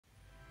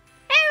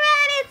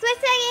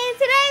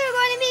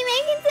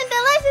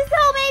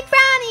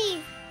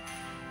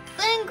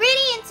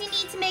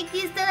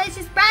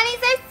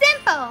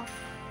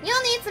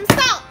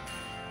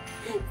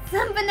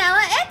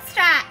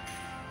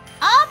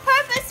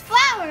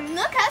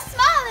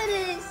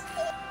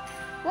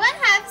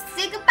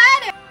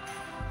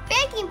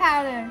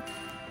powder,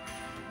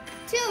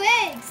 2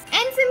 eggs,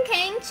 and some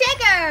cane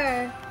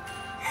sugar.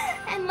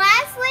 And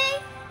lastly,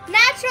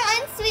 natural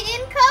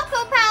unsweetened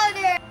cocoa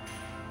powder.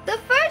 The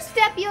first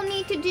step you'll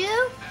need to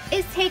do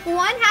is take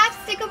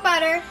 1/2 stick of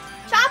butter,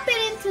 chop it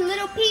into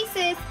little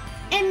pieces,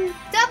 and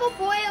double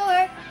boil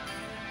or...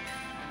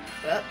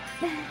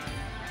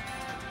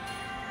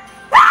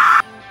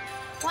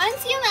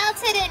 Once you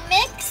melted and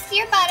mixed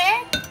your butter,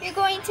 you're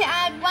going to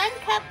add 1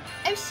 cup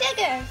of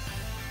sugar.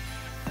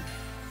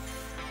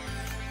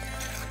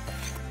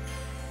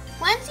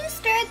 Once you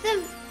stir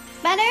the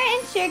butter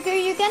and sugar,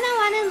 you're going to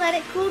want to let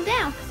it cool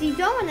down because you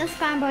don't want to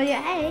scramble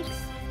your eggs.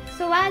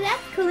 So while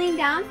that's cooling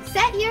down,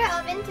 set your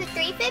oven to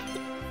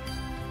 350.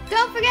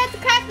 Don't forget to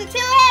crack the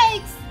 2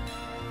 eggs.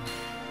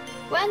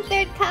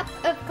 1/3 cup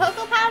of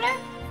cocoa powder,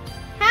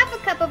 1/2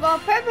 cup of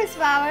all-purpose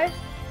flour,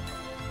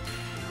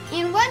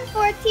 and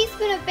 1/4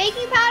 teaspoon of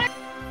baking powder,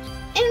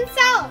 and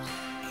salt.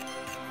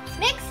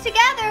 Mix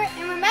together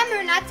and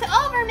remember not to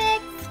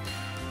overmix.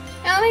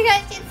 Oh my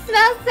gosh, it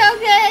smells so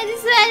good. I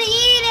just want to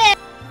eat it.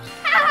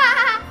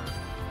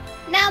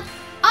 Now,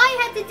 all you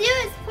have to do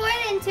is pour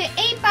it into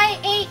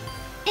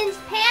 8x8-inch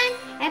pan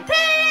and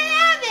put it in the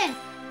oven.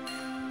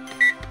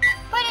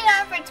 Put it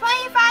on for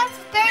 25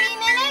 to 30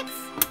 minutes.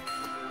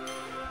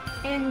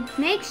 And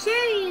make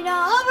sure you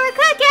don't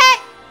overcook it.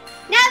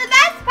 Now the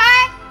best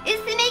part is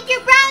to make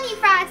your brownie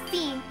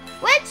frosting.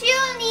 What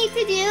you'll need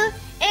to do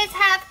is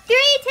have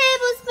 3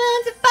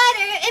 tablespoons of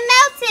butter and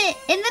melt it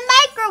in the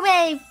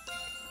microwave.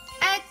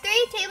 Add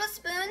 3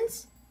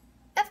 tablespoons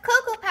of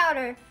cocoa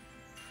powder.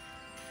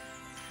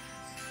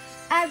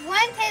 Add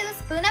 1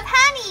 tablespoon of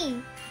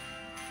honey,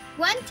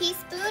 1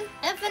 teaspoon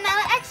of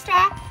vanilla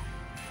extract,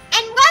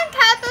 and 1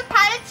 cup of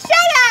powdered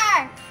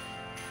sugar.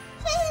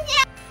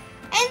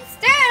 And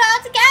stir it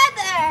all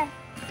together.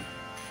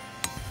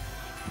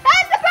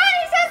 That's the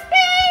brownies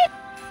recipe!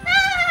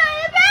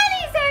 The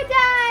brownies are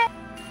done!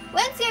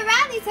 Once your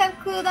brownies have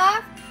cooled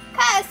off,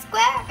 cut a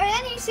square or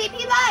any shape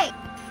you like.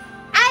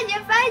 Add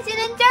your fudge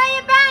and enjoy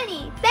your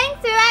brownie. Thanks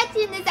for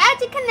watching this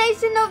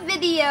educational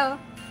video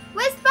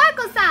with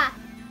sparkle sauce.